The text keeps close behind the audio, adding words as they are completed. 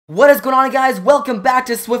What is going on, guys? Welcome back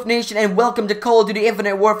to Swift Nation and welcome to Call of Duty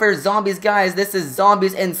Infinite Warfare Zombies, guys. This is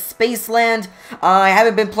Zombies in Spaceland. I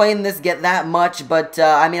haven't been playing this that much, but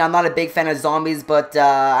I mean, I'm not a big fan of zombies, but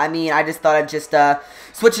I mean, I just thought I'd just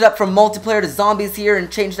switch it up from multiplayer to zombies here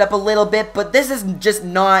and change it up a little bit. But this is just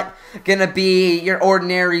not gonna be your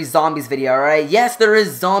ordinary zombies video, alright? Yes, there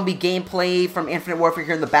is zombie gameplay from Infinite Warfare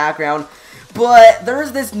here in the background, but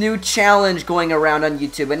there's this new challenge going around on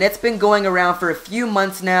YouTube, and it's been going around for a few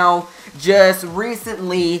months now. Just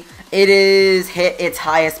recently, it is hit its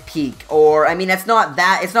highest peak, or I mean, it's not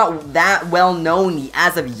that well known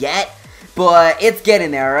as of yet, but it's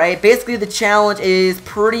getting there, right? Basically, the challenge is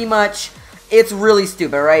pretty much, it's really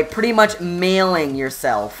stupid, right? Pretty much mailing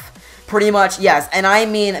yourself. Pretty much, yes, and I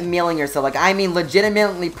mean mailing yourself. Like, I mean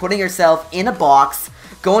legitimately putting yourself in a box,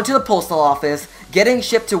 going to the postal office, getting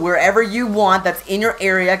shipped to wherever you want that's in your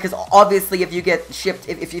area, because obviously if you get shipped,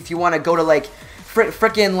 if you want to go to like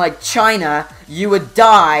frickin' like China, you would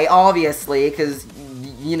die, obviously, because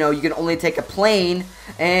you know you can only take a plane,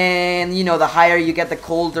 and you know the higher you get the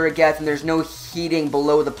colder it gets, and there's no heating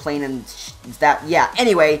below the plane, and that, yeah,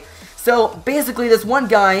 anyway. So basically, this one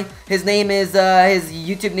guy, his name is, his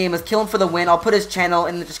YouTube name is Kill Him for the Win. I'll put his channel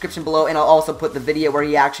in the description below, and I'll also put the video where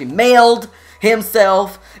he actually mailed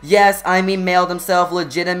himself. Yes, I mean mailed himself,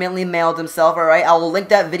 legitimately mailed himself, alright? I will link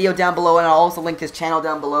that video down below, and I'll also link his channel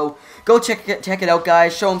down below. Go check it out,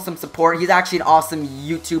 guys. Show him some support. He's actually an awesome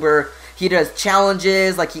YouTuber. He does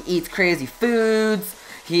challenges, like he eats crazy foods.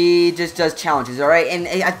 He just does challenges, alright? And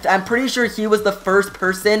I'm pretty sure he was the first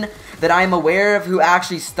person that I'm aware of who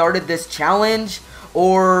actually started this challenge.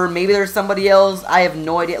 Or maybe there's somebody else. I have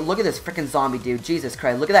no idea. Look at this freaking zombie, dude. Jesus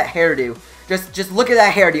Christ. Look at that hairdo. Just look at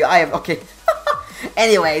that hairdo. Okay.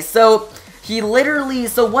 Anyway, so he literally,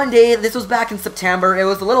 so one day, this was back in September. It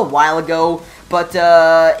was a little while ago, but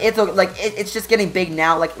it's just getting big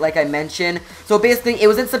now, like I mentioned. So basically, it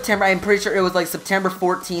was in September. I'm pretty sure it was like September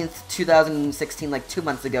 14th, 2016, like 2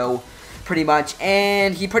 months ago, pretty much.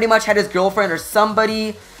 And he pretty much had his girlfriend or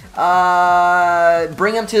somebody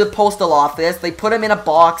bring him to the postal office. They put him in a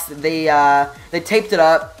box. They taped it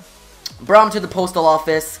up, brought him to the postal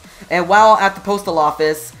office, and while at the postal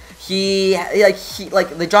office,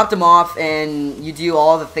 they dropped him off, and you do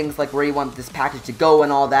all the things like where you want this package to go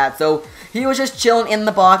and all that. So he was just chilling in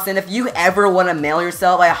the box, and if you ever want to mail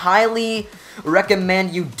yourself, I highly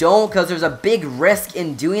recommend you don't, because there's a big risk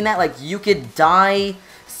in doing that. Like, you could die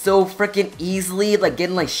so freaking easily, like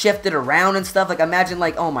getting like shifted around and stuff. Like, imagine,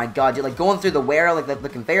 like, oh my god, dude, like going through the the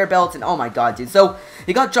conveyor belts, and oh my god, dude. So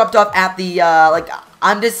he got dropped off at the like,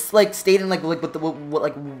 I'm just like stating like what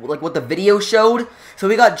the video showed. So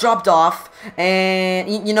we got dropped off,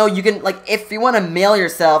 and you know, you can, like, if you want to mail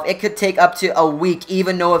yourself, it could take up to a week,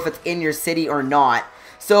 even though if it's in your city or not.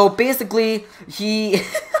 So basically, he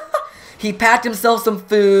he packed himself some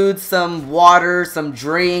food, some water, some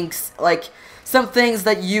drinks, like some things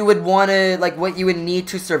that you would want to, like, what you would need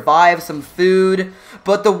to survive, some food.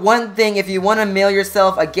 But the one thing, if you want to mail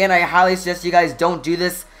yourself, again, I highly suggest you guys don't do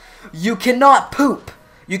this. You cannot poop.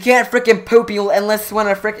 You can't freaking poop unless you want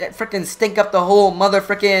to freaking stink up the whole mother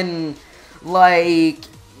freaking, like,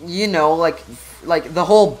 you know, like the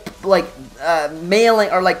whole, like,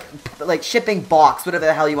 mailing, or like shipping box, whatever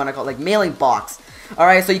the hell you want to call it, like mailing box.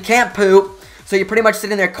 Alright, so you can't poop. So you're pretty much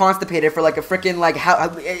sitting there constipated for like a freaking, like,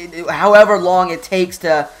 however long it takes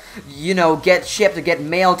to, you know, get shipped or get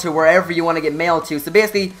mailed to wherever you want to get mailed to. So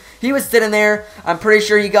basically, he was sitting there. I'm pretty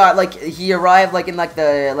sure he got, like, he arrived like in like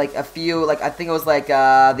the, like a few, like, I think it was like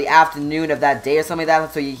the afternoon of that day or something like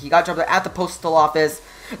that. So he got dropped at the postal office.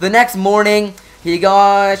 The next morning, he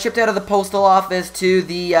got shipped out of the postal office to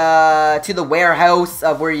the warehouse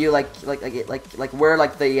of where you like where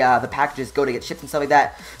like the packages go to get shipped and stuff like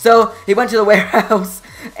that. So he went to the warehouse,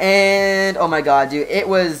 and oh my god, dude, it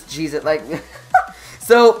was Jesus, like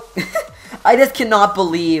so I just cannot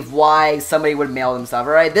believe why somebody would mail themselves.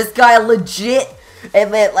 Alright, this guy legit,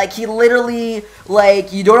 and then, like, he literally,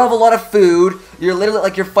 like, you don't have a lot of food. You're literally,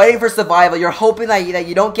 like, you're fighting for survival. You're hoping that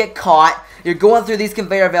you don't get caught. You're going through these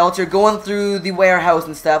conveyor belts. You're going through the warehouse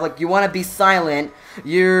and stuff. Like, you want to be silent.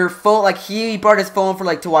 Your phone, like, he brought his phone for,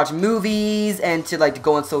 like, to watch movies and to, like, to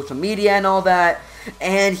go on social media and all that.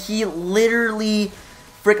 And he literally,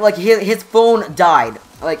 like, his phone died.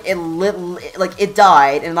 Like, it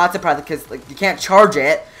died, and not surprised because, like, you can't charge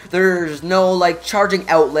it. There's no, like, charging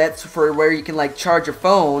outlets for where you can, like, charge your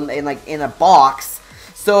phone in, like, in a box.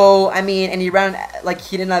 So, I mean, and he ran, like,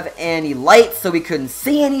 he didn't have any lights, so he couldn't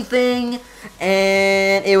see anything,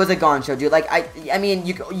 and it was a gone show, dude. Like, I mean,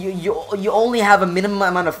 you only have a minimum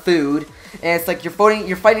amount of food, and it's like you're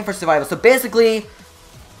fighting for survival. So basically,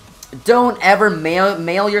 don't ever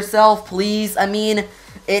mail yourself, please. I mean,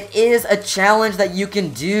 it is a challenge that you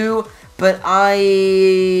can do, but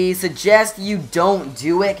I suggest you don't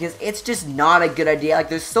do it because it's just not a good idea. Like,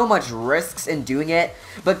 there's so much risks in doing it.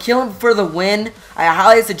 But kill him for the win. I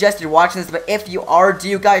highly suggest you're watching this, but if you are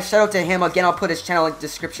due, guys, shout out to him. Again, I'll put his channel in the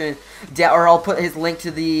description, or I'll put his link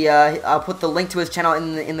to the, I'll put the link to his channel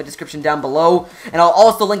in the description down below. And I'll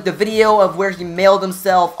also link the video of where he mailed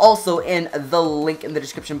himself also in the link in the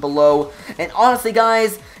description below. And honestly,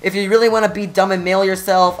 guys, if you really want to be dumb and mail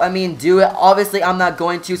yourself, I mean, do it. Obviously, I'm not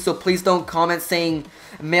going to, so please don't comment saying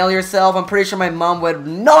mail yourself. I'm pretty sure my mom would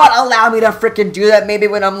not allow me to freaking do that. Maybe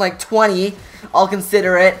when I'm like 20, I'll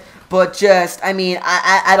consider it. But just, I mean,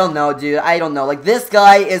 I don't know, dude. I don't know. Like, this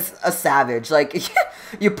guy is a savage. Like,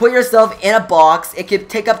 you put yourself in a box. It could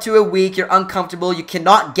take up to a week. You're uncomfortable. You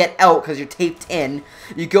cannot get out because you're taped in.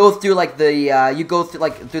 You go through, like,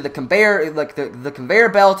 through the conveyor, like, the conveyor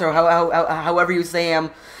belt, or however you say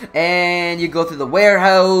them. And you go through the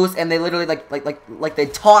warehouse, and they literally, like they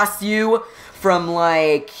toss you from,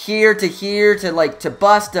 like, here to like, to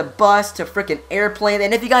bus to freaking airplane.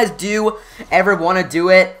 And if you guys do ever want to do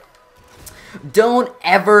it, don't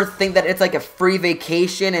ever think that it's like a free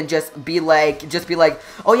vacation and just be like,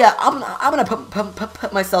 oh yeah, I'm gonna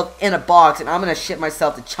put myself in a box and I'm gonna ship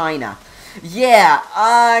myself to China. Yeah,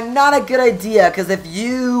 not a good idea, because if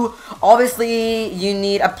you, obviously, you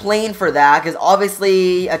need a plane for that, because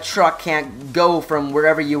obviously a truck can't go from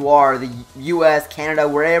wherever you are, the US, Canada,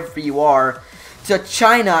 wherever you are, to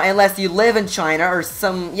China, unless you live in China, or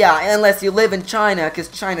unless you live in China, because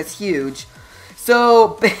China's huge.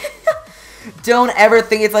 So, don't ever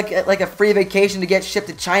think it's like a free vacation to get shipped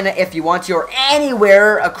to China if you want to, or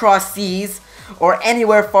anywhere across seas, or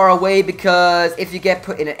anywhere far away, because if you get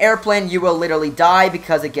put in an airplane, you will literally die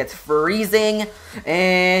because it gets freezing,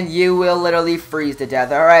 and you will literally freeze to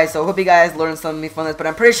death. Alright, so I hope you guys learned something from this, but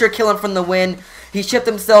I'm pretty sure kill him from the win. He shipped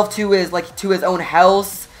himself to his own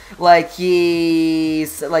house. Like,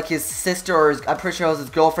 his sister, or I'm pretty sure it was his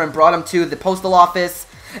girlfriend, brought him to the postal office,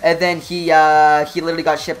 and then he literally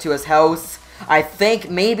got shipped to his house. I think,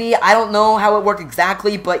 maybe, I don't know how it worked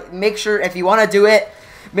exactly, but make sure, if you want to do it,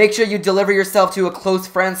 make sure you deliver yourself to a close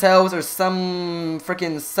friend's house, or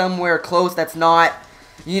somewhere close that's not,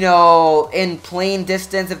 you know, in plane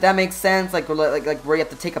distance, if that makes sense, like where you have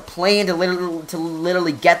to take a plane to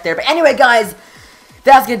literally get there. But anyway, guys,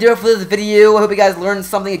 that's going to do it for this video. I hope you guys learned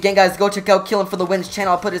something. Again, guys, go check out Kill Him for the Win's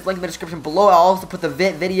channel. I'll put his link in the description below. I'll also put the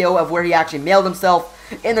video of where he actually mailed himself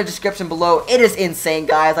in the description below. It is insane,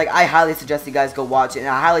 guys. Like, I highly suggest you guys go watch it, and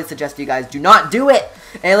I highly suggest you guys do not do it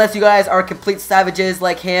unless you guys are complete savages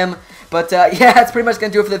like him. But, yeah, that's pretty much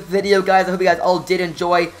going to do it for the video, guys. I hope you guys all did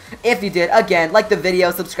enjoy. If you did, again, like the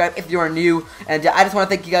video, subscribe if you are new. And I just want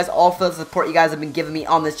to thank you guys all for the support you guys have been giving me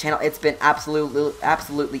on this channel. It's been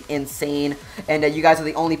absolutely insane. And you guys are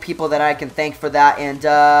the only people that I can thank for that. And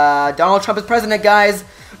Donald Trump is president, guys.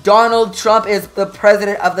 Donald Trump is the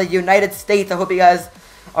president of the United States. I hope you guys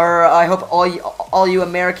are, I hope all you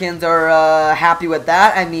Americans are happy with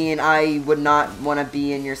that. I mean, I would not want to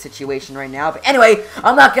be in your situation right now. But anyway,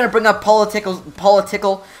 I'm not going to bring up politics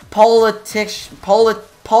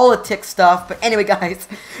stuff. But anyway, guys,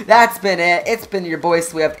 that's been it. It's been your boy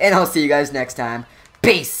Swift, and I'll see you guys next time.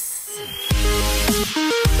 Peace.